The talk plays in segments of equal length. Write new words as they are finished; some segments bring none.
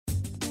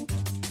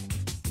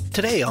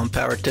Today on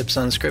Power Tips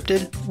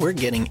Unscripted, we're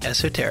getting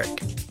esoteric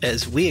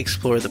as we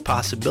explore the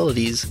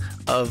possibilities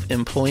of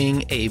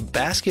employing a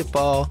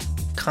basketball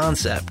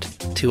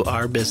concept to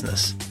our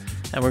business.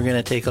 And we're going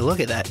to take a look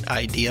at that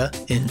idea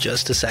in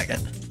just a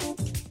second.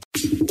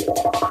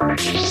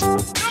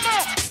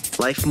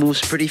 Life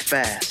moves pretty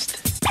fast.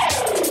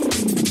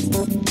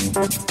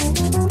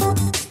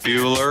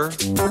 Bueller.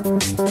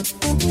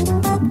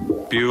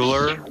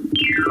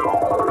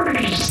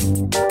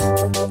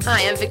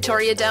 Hi, I'm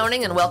Victoria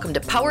Downing, and welcome to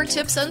Power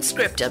Tips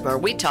Unscripted, where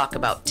we talk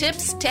about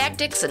tips,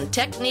 tactics, and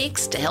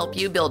techniques to help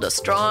you build a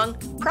strong,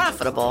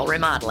 profitable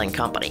remodeling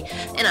company.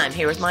 And I'm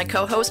here with my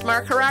co-host,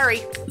 Mark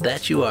Harari.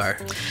 That you are.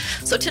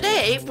 So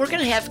today, we're going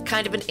to have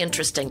kind of an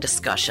interesting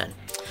discussion.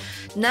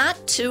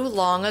 Not too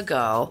long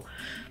ago,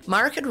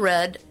 Mark had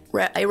read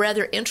a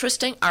rather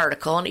interesting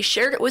article, and he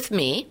shared it with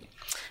me.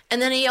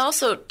 And then he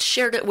also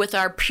shared it with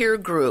our peer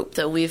group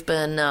that we've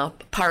been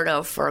part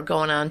of for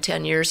going on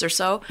 10 years or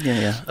so.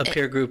 Yeah. A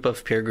peer group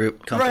of peer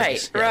group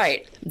companies.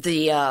 Right.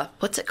 The,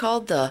 what's it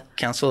called? The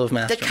Council of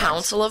Masterminds. The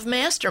Council of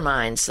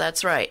Masterminds,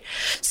 that's right.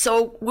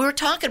 So we were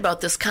talking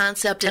about this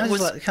concept. Kind of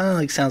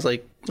like sounds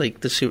like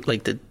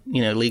the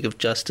League of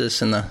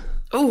Justice and the...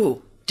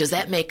 Ooh. Does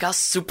that make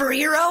us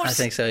superheroes? I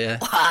think so, yeah.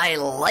 I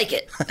like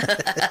it.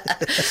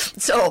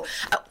 So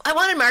I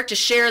wanted Mark to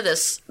share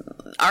this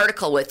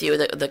article with you,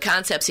 the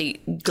concepts he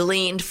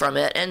gleaned from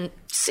it, and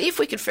see if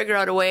we could figure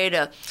out a way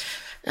to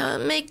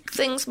make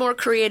things more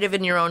creative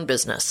in your own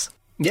business.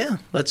 Yeah,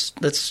 let's.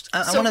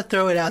 I want to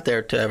throw it out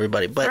there to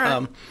everybody. But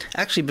right.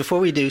 Actually, before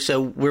we do,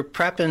 so we're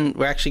prepping.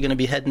 We're actually going to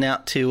be heading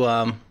out to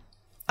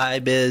iBiz,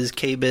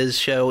 KBiz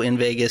show in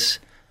Vegas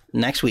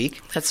next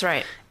week. That's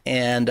right.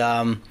 And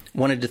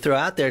wanted to throw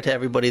out there to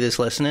everybody that's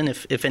listening,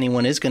 if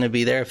anyone is going to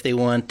be there, if they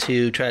want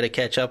to try to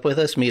catch up with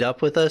us, meet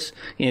up with us,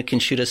 can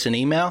shoot us an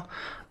email.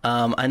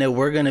 I know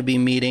we're going to be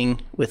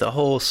meeting with a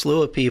whole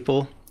slew of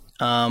people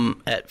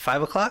at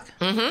 5 o'clock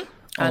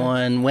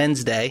on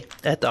Wednesday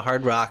at the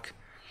Hard Rock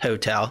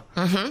Hotel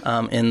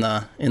in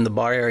the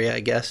bar area,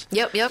 I guess.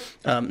 Yep.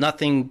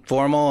 Nothing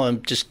formal,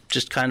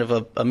 just kind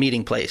of a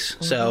meeting place.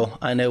 So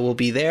I know we'll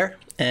be there.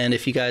 And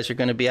if you guys are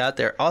going to be out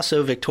there,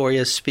 also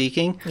Victoria's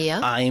speaking. Yeah.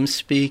 I am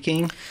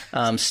speaking.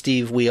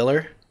 Steve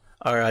Wheeler,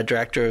 our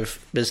Director of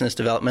Business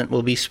Development,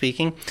 will be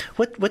speaking.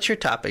 What's your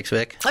topics,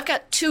 Vic? I've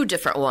got two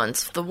different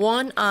ones. The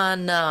one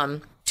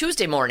on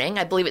Tuesday morning,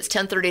 I believe it's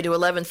 10:30 to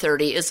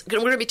 11:30, is we're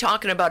going to be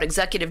talking about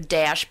executive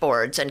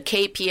dashboards and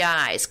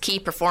KPIs, key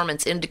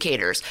performance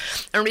indicators.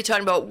 And we're going to be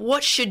talking about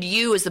what should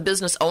you as the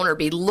business owner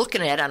be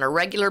looking at on a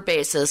regular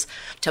basis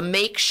to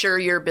make sure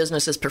your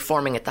business is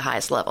performing at the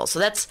highest level. So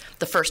that's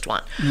the first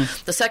one.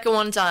 The second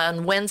one's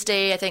on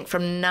Wednesday, I think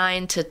from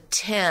 9 to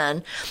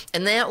 10.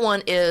 And that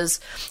one is,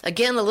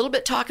 again, a little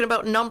bit talking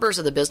about numbers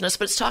of the business,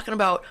 but it's talking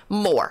about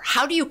more.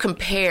 How do you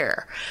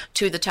compare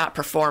to the top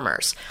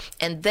performers?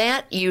 And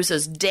that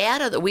uses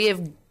data that we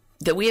have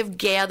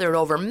gathered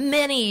over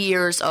many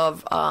years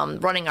of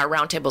running our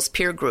roundtables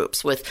peer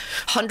groups with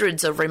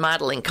hundreds of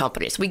remodeling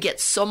companies. We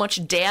get so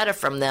much data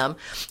from them,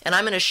 and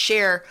I'm going to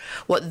share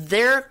what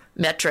their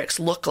metrics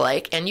look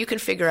like, and you can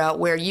figure out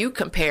where you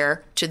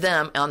compare to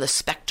them on the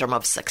spectrum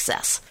of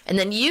success. And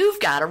then you've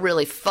got a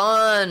really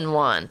fun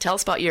one. Tell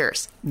us about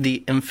yours.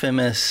 The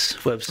infamous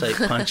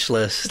website punch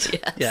list.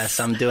 Yes,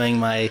 I'm doing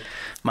my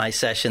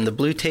session, the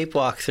blue tape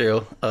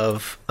walkthrough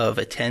of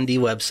attendee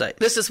website.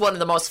 This is one of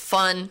the most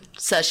fun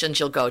sessions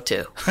you'll go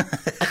to.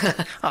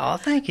 Oh,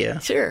 thank you.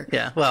 Sure.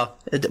 Yeah, well,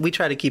 we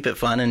try to keep it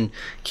fun and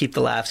keep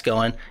the laughs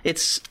going.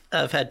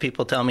 I've had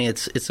people tell me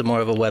it's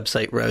more of a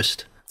website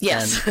roast.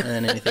 Yes.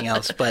 than anything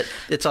else. But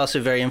it's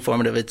also very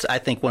informative. It's, I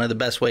think, one of the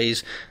best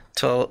ways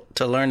to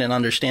learn and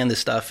understand this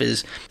stuff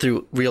is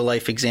through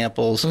real-life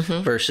examples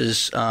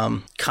versus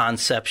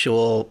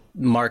conceptual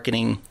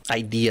marketing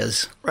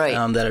ideas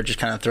that are just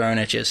kind of thrown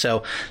at you.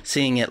 So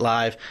seeing it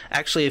live.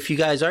 Actually, if you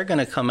guys are going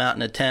to come out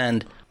and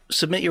attend,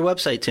 submit your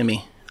website to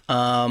me.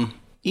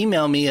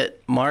 Email me at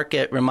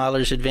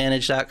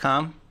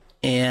mark@remodelersadvantage.com.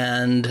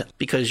 And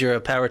because you're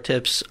a Power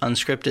Tips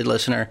Unscripted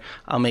listener,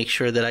 I'll make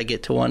sure that I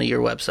get to one of your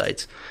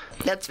websites.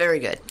 That's very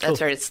good.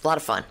 It's a lot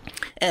of fun.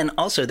 And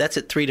also, that's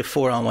at 3 to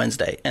 4 on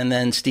Wednesday. And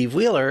then Steve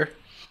Wheeler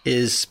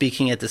is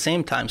speaking at the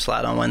same time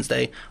slot on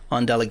Wednesday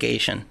on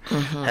delegation,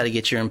 how to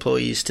get your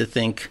employees to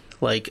think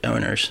like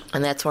owners.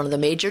 And that's one of the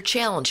major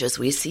challenges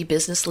we see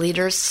business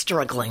leaders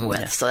struggling with.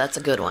 Yeah. So that's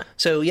a good one.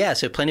 So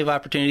plenty of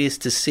opportunities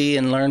to see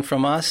and learn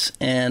from us.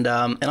 And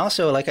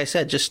also, like I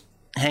said, just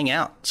hang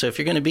out. So if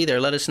you're going to be there,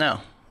 let us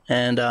know,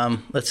 and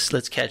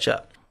let's catch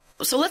up.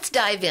 So let's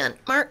dive in.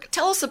 Mark,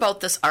 tell us about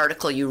this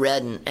article you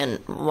read and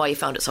why you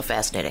found it so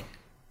fascinating.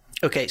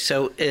 Okay,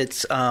 so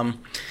it's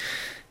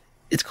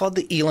called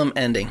the Elam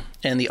ending,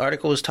 and the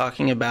article was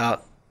talking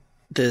about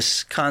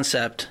this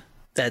concept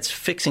that's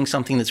fixing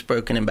something that's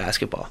broken in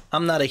basketball.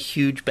 I'm not a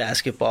huge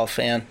basketball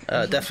fan,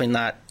 definitely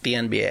not the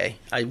NBA.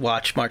 I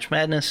watch March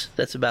Madness.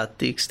 That's about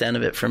the extent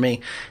of it for me,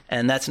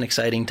 and that's an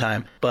exciting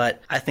time.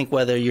 But I think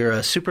whether you're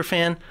a super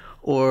fan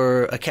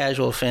or a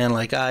casual fan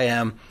like I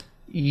am,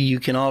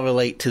 you can all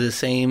relate to the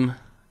same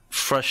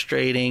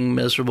frustrating,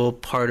 miserable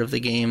part of the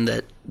game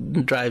that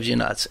drives you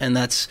nuts. And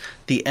that's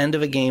the end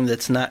of a game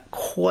that's not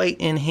quite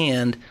in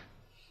hand,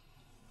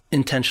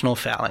 intentional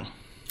fouling.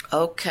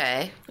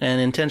 Okay.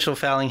 And intentional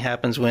fouling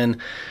happens when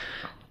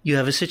you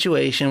have a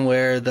situation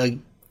where the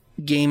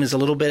game is a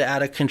little bit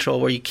out of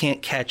control, where you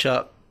can't catch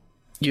up.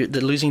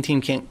 The losing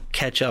team can't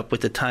catch up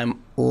with the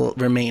time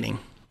remaining.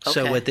 Okay.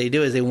 So what they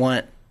do is they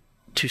want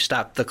to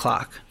stop the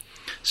clock.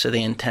 So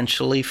they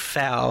intentionally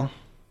foul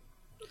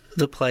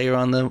the player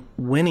on the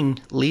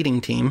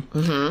leading team.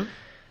 Mm-hmm.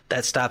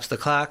 That stops the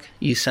clock.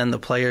 You send the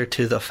player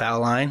to the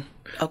foul line,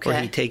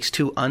 where he takes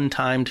 2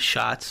 untimed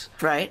shots.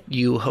 Right.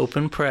 You hope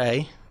and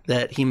pray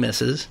that he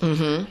misses,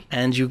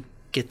 and you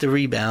get the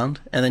rebound,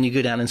 and then you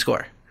go down and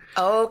score.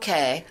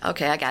 Okay,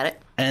 I got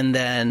it. And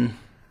then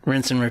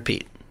rinse and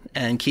repeat,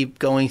 and keep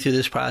going through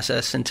this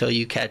process until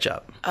you catch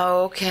up.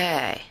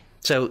 Okay.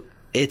 So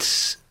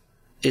it's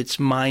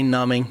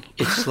mind-numbing.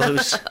 It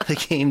slows the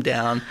game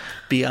down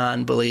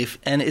beyond belief,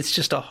 and it's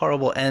just a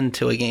horrible end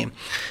to a game.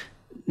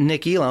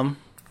 Nick Elam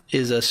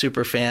is a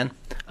super fan,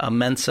 a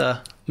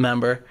Mensa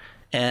member,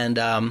 and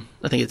I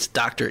think it's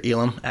Dr.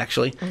 Elam,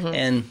 actually,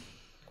 and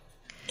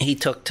he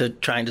took to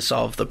trying to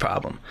solve the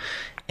problem.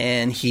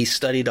 And he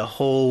studied a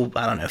whole,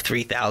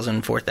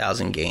 3,000,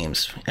 4,000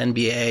 games,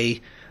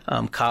 NBA,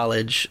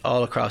 college,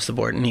 all across the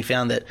board. And he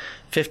found that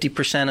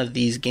 50% of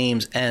these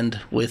games end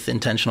with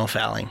intentional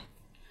fouling.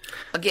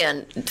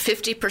 Again,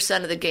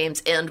 50% of the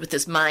games end with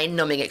this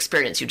mind-numbing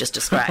experience you just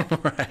described.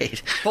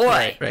 Right.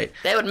 Boy, right.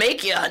 That would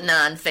make you a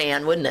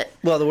non-fan, wouldn't it?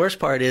 Well, the worst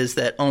part is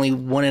that only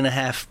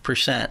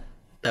 1.5%,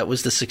 that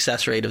was the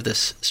success rate of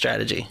this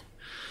strategy.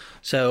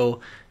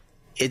 So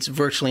it's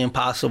virtually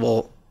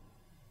impossible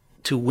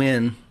to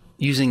win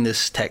using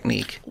this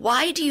technique.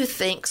 Why do you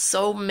think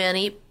so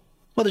many?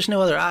 Well, there's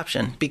no other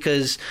option,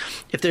 because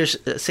if there's,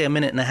 say, 1.5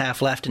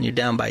 minutes left and you're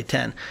down by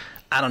 10,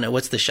 I don't know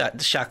what's the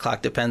shot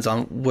clock depends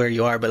on where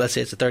you are, but let's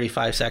say it's a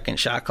 35-second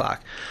shot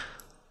clock.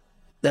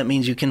 That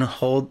means you can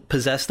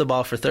possess the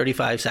ball for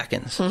 35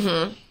 seconds.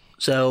 Mm-hmm.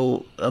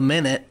 So a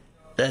minute,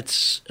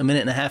 that's 1.5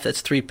 minutes,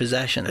 that's 3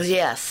 possessions.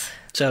 Yes.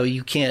 So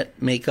you can't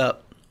make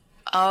up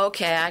I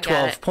got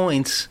 12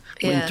 points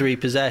in 3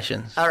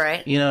 possessions. All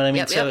right. You know what I mean?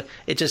 Yep, so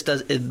it just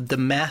the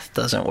math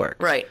doesn't work.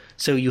 Right.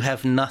 So you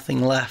have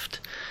nothing left.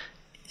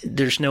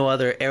 There's no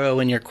other arrow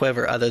in your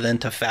quiver other than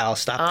to foul,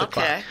 stop the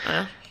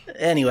clock.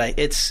 Anyway,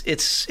 it's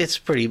a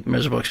pretty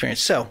miserable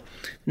experience. So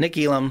Nick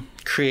Elam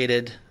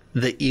created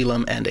the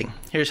Elam ending.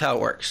 Here's how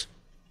it works.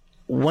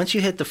 Once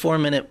you hit the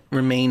 4-minute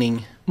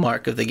remaining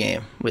mark of the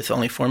game, with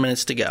only 4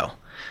 minutes to go,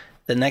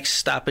 the next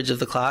stoppage of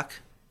the clock,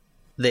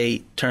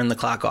 they turn the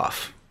clock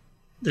off.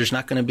 There's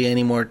not going to be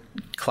any more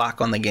clock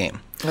on the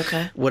game.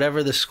 Okay.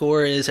 Whatever the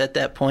score is at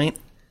that point,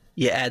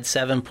 you add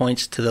 7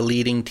 points to the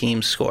leading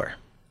team's score.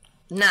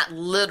 Not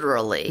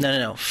literally.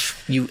 No.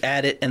 You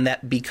add it, and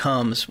that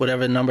becomes,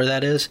 whatever number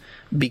that is,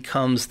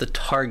 becomes the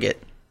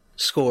target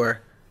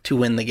score to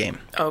win the game.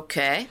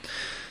 Okay.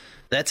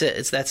 That's it.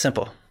 It's that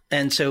simple.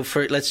 And so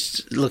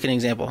let's look at an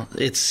example.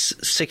 It's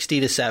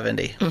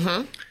 60-70.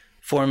 Mm-hmm.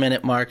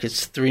 4-minute mark.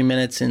 It's 3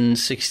 minutes and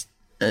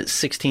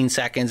 16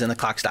 seconds, and the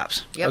clock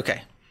stops. Yep.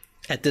 Okay.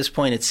 At this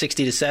point, it's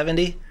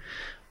 60-70.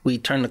 We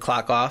turn the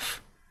clock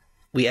off.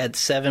 We add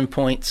 7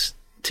 points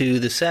to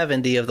the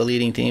 70 of the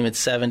leading team. It's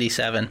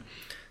 77.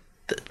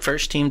 The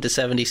first team to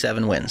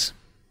 77 wins.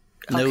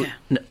 No,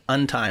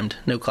 untimed,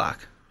 no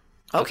clock.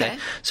 Okay.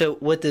 So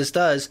what this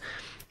does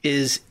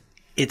is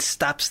it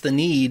stops the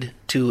need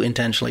to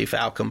intentionally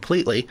foul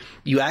completely.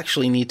 You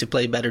actually need to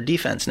play better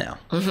defense now.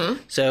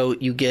 Mm-hmm. So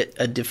you get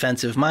a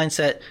defensive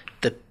mindset.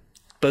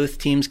 Both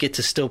teams get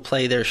to still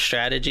play their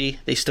strategy.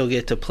 They still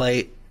get to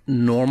play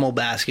normal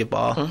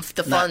basketball. Mm-hmm.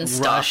 The fun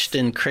stuff. Not rushed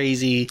and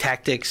crazy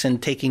tactics and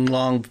taking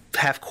long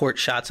half-court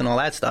shots and all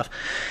that stuff.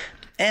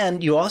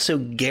 And you also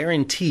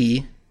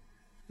guarantee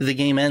the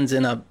game ends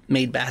in a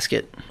made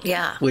basket.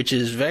 Yeah. Which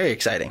is very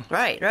exciting.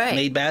 Right.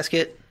 Made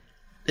basket.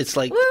 It's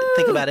like, Woo!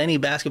 Think about any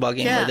basketball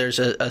game where there's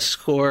a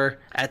score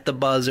at the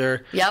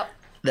buzzer. Yep.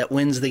 That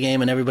wins the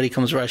game and everybody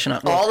comes rushing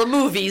up. All the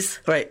movies.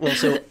 Right. Well,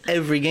 so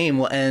every game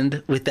will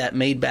end with that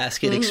made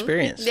basket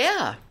experience.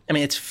 Yeah. I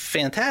mean, it's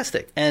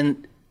fantastic.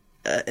 And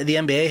the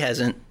NBA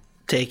hasn't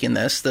taken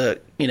this. The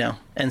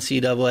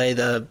NCAA,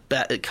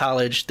 the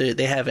college,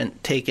 they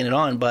haven't taken it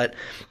on. But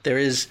there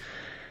is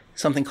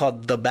something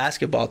called the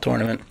basketball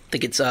tournament. I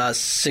think it's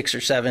 6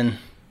 or 7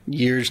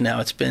 years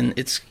now.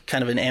 It's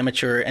kind of an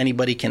amateur,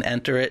 anybody can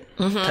enter it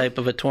type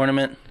of a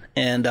tournament.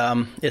 And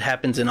it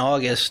happens in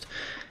August.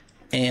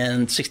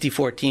 And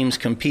 64 teams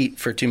compete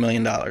for $2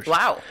 million.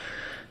 Wow.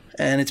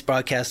 And it's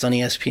broadcast on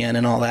ESPN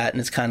and all that,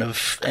 and it's kind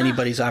of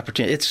anybody's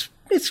opportunity.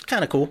 It's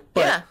kind of cool.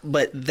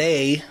 But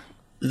the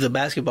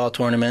basketball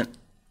tournament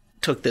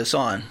took this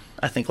on,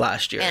 I think,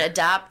 last year. And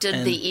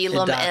adopted the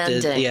Elam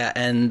ending. Yeah,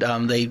 and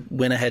they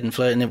went ahead and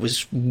flew, and it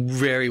was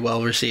very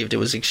well received. It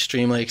was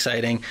extremely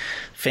exciting.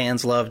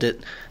 Fans loved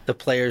it. The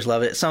players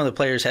loved it. Some of the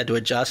players had to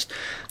adjust.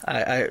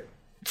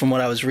 from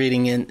what I was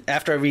reading, and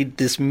after I read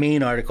this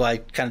main article, I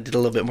kind of did a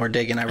little bit more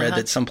digging. I read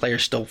that some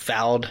players still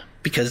fouled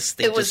because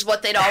it was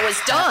what they'd always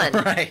done.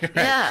 right.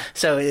 Yeah.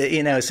 So,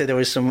 so there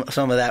was some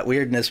of that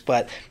weirdness,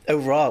 but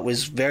overall it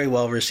was very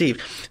well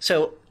received.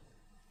 So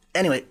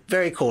anyway,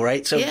 very cool,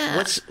 right? So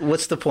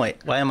what's the point?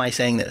 Why am I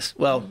saying this?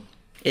 Well,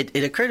 it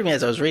occurred to me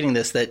as I was reading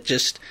this that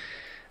just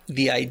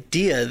the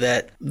idea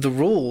that the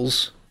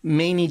rules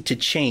may need to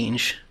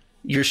change.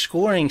 Your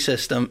scoring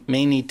system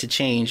may need to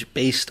change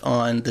based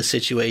on the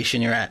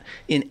situation you're at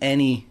in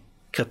any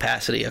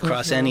capacity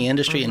across any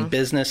industry, in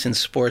business, in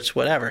sports,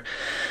 whatever.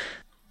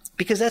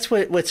 Because that's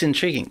what's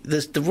intriguing.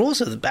 The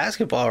rules of the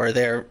basketball are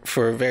there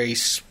for a very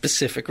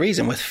specific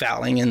reason with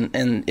fouling,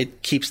 and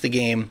it keeps the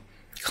game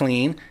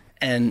clean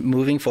and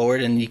moving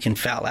forward, and you can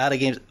foul out of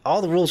games.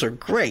 All the rules are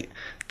great.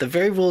 The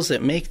very rules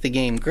that make the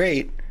game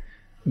great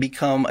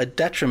become a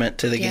detriment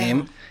to the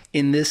game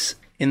in this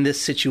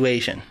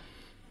situation.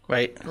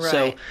 Right?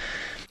 So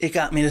it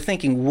got me to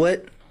thinking,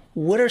 what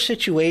are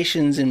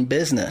situations in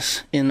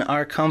business, in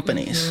our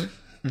companies,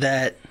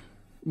 that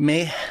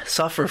may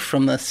suffer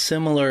from a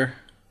similar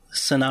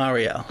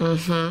scenario?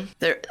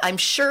 I'm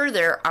sure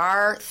there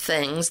are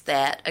things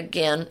that,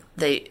 again,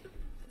 the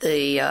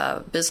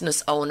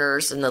business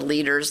owners and the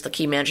leaders, the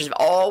key managers, have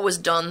always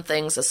done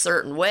things a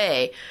certain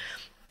way.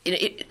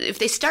 If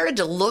they started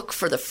to look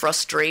for the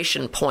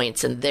frustration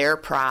points in their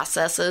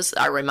processes,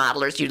 our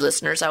remodelers, you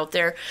listeners out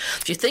there,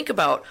 if you think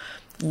about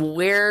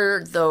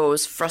where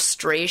those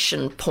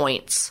frustration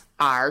points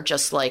are,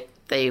 just like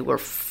they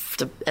were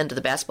the end of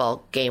the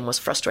basketball game was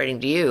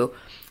frustrating to you,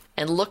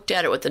 and looked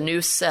at it with a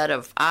new set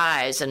of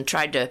eyes and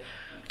tried to,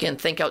 again,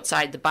 think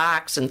outside the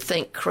box and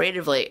think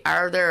creatively,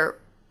 are there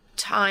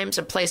times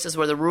and places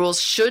where the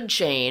rules should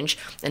change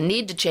and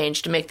need to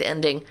change to make the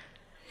ending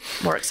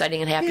more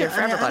exciting and happier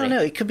for everybody? I don't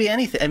know. It could be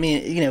anything. I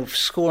mean,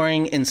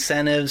 scoring,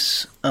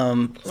 incentives,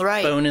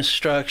 bonus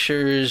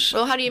structures.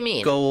 Well, how do you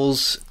mean?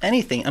 Goals,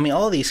 anything. I mean,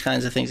 all these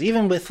kinds of things.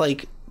 Even with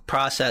like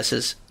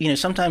processes,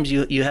 sometimes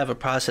you have a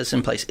process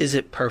in place. Is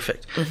it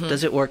perfect?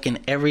 Does it work in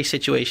every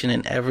situation,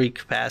 in every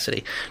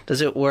capacity?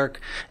 Does it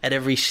work at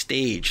every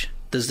stage?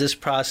 Does this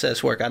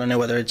process work? I don't know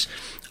whether it's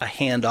a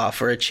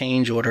handoff or a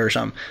change order or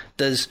something.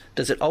 Does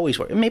it always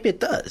work? Maybe it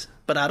does,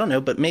 but I don't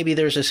know. But maybe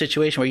there's a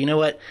situation where, you know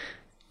what?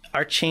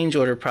 Our change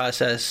order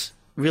process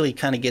really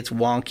kind of gets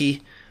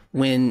wonky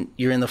when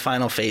you're in the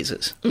final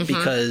phases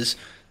because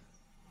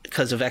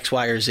of X,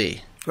 Y, or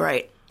Z.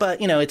 Right.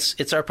 But,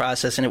 it's our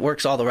process and it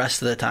works all the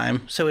rest of the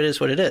time. So it is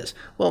what it is.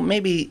 Well,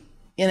 maybe,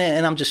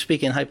 and I'm just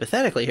speaking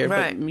hypothetically here,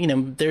 right.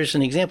 But, there's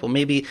an example.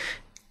 Maybe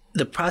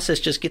the process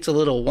just gets a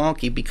little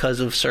wonky because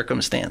of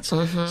circumstance.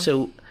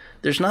 So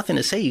there's nothing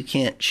to say you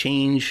can't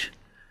change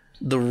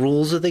the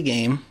rules of the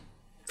game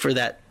for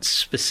that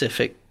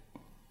specific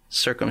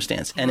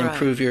circumstance and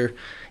improve your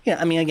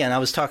again, I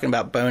was talking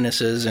about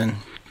bonuses and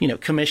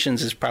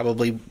commissions is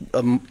probably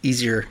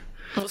easier.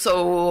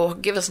 So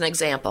give us an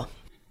example.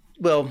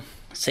 Well,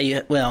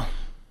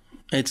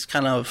 it's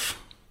kind of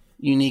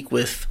unique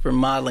with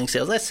remodeling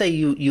sales. Let's say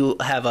you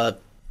have a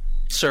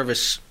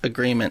service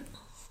agreement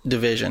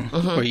division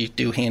where you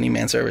do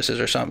handyman services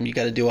or something. You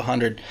got to do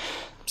 100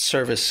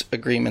 service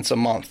agreements a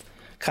month,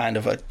 kind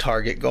of a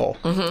target goal,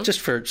 just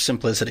for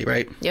simplicity,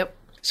 right? Yep.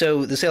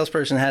 So the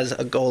salesperson has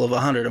a goal of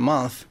 100 a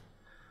month.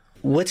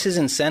 What's his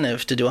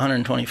incentive to do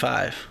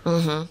 125?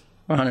 Or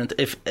 100?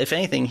 If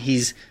anything,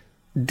 he's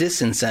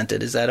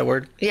disincented. Is that a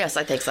word? Yes,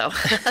 I think so.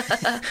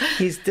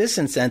 He's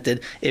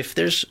disincented. If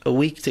there's a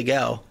week to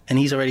go and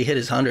he's already hit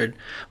his 100,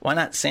 why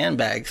not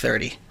sandbag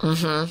 30?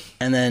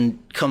 And then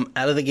come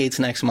out of the gates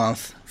next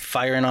month,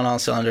 firing on all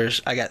cylinders.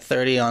 I got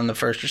 30 on the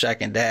first or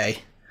second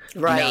day.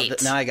 Right.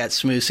 Now I got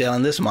smooth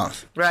sailing this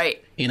month.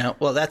 Right.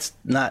 Well, that's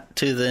not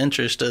to the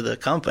interest of the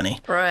company.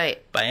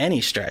 Right. By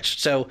any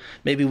stretch. So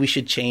maybe we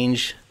should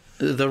change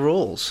the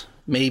rules.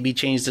 Maybe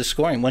change the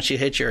scoring. Once you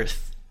hit your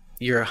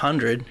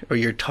 100 or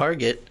your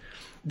target,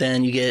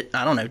 then you get,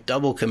 I don't know,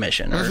 double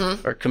commission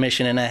or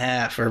commission and a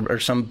half or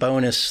some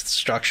bonus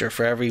structure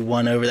for every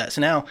one over that.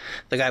 So now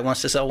the guy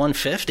wants to sell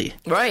 150.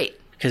 Right.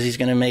 Because he's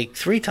going to make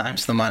 3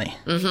 times the money.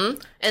 And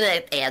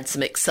that adds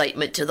some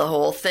excitement to the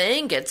whole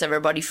thing, gets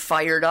everybody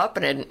fired up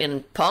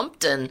and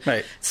pumped, and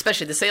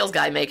especially the sales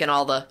guy making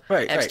all the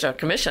extra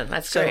commission.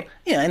 That's great.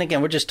 Yeah, and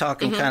again, we're just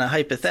talking kind of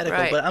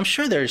hypothetical, but I'm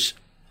sure there's,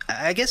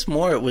 I guess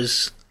more it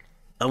was,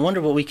 I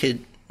wonder what we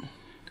could,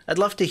 I'd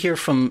love to hear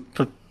from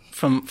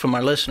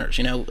our listeners,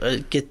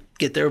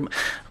 get their,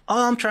 all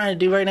I'm trying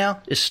to do right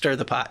now is stir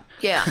the pot.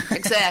 Yeah,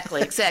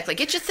 exactly.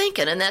 Get you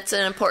thinking, and that's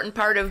an important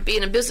part of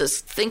being in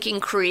business, thinking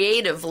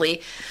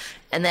creatively,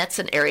 and that's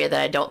an area that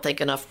I don't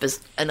think enough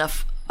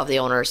of the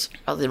owners,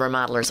 of the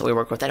remodelers that we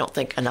work with, I don't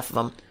think enough of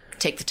them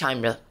take the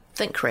time to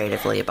think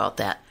creatively about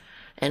that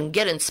and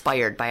get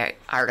inspired by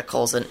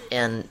articles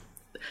and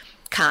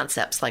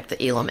concepts like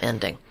the Elam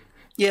ending.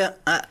 Yeah,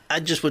 I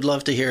just would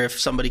love to hear if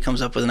somebody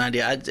comes up with an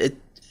idea.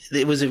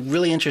 It was a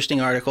really interesting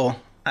article.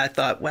 I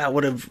thought, wow,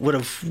 what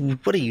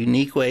a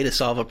unique way to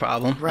solve a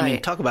problem. Right. I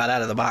mean, talk about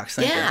out of the box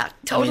thinking. Yeah,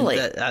 totally.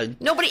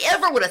 Nobody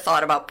ever would have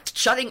thought about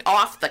shutting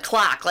off the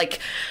clock,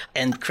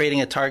 and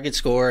creating a target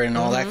score and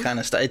all that kind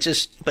of stuff.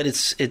 It's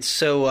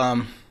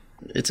so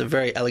it's a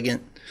very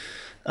elegant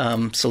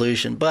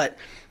solution. But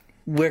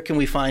where can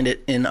we find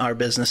it in our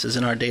businesses,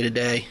 in our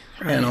day-to-day,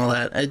 and all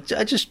that?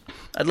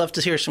 I'd love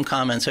to hear some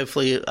comments.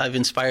 Hopefully I've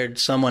inspired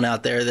someone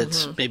out there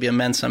that's maybe a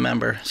Mensa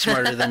member,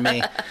 smarter than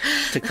me,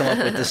 to come up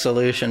with the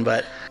solution.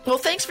 But well,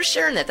 thanks for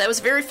sharing that. That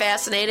was very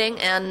fascinating.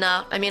 And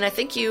I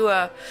think you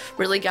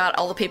really got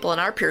all the people in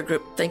our peer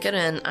group thinking,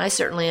 and I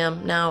certainly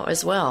am now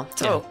as well.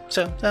 So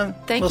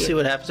we'll see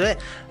what happens. Hey,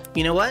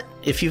 you know what?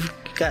 If you've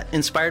got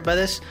inspired by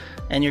this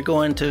and you're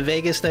going to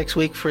Vegas next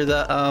week for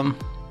the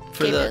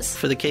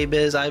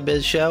KBiz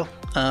iBiz show,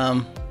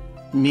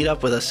 meet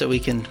up with us so we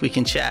can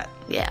chat.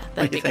 Yeah,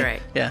 that'd be great.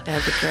 Yeah,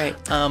 that'd be great.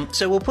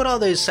 So we'll put all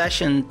those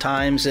session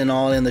times and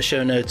all in the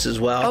show notes as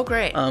well. Oh,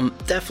 great.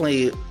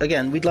 Definitely.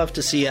 Again, we'd love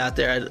to see you out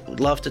there. I'd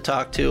love to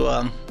talk to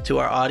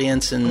our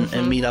audience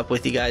and meet up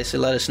with you guys. So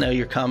let us know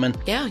you're coming.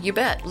 Yeah, you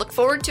bet. Look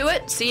forward to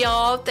it. See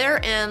y'all out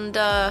there. And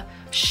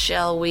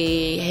shall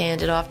we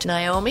hand it off to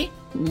Naomi?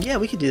 Yeah,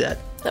 we could do that.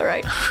 All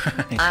right.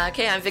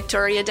 Okay, I'm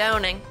Victoria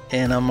Downing.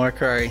 And I'm Mark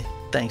Curry.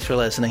 Thanks for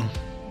listening.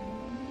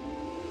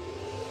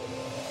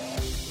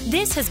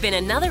 This has been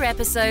another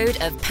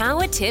episode of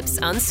Power Tips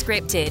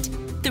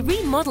Unscripted, the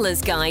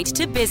Remodeler's Guide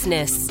to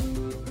Business.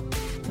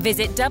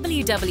 Visit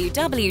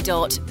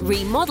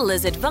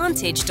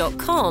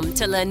www.remodelersadvantage.com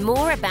to learn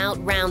more about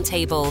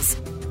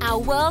Roundtables, our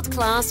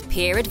world-class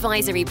peer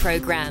advisory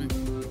program.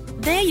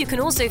 There you can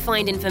also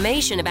find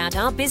information about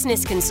our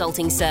business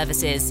consulting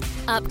services,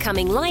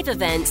 upcoming live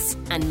events,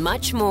 and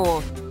much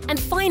more. And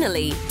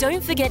finally,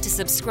 don't forget to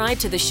subscribe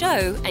to the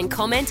show and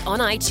comment on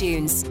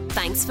iTunes.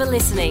 Thanks for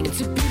listening. It's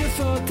a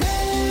beautiful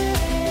day.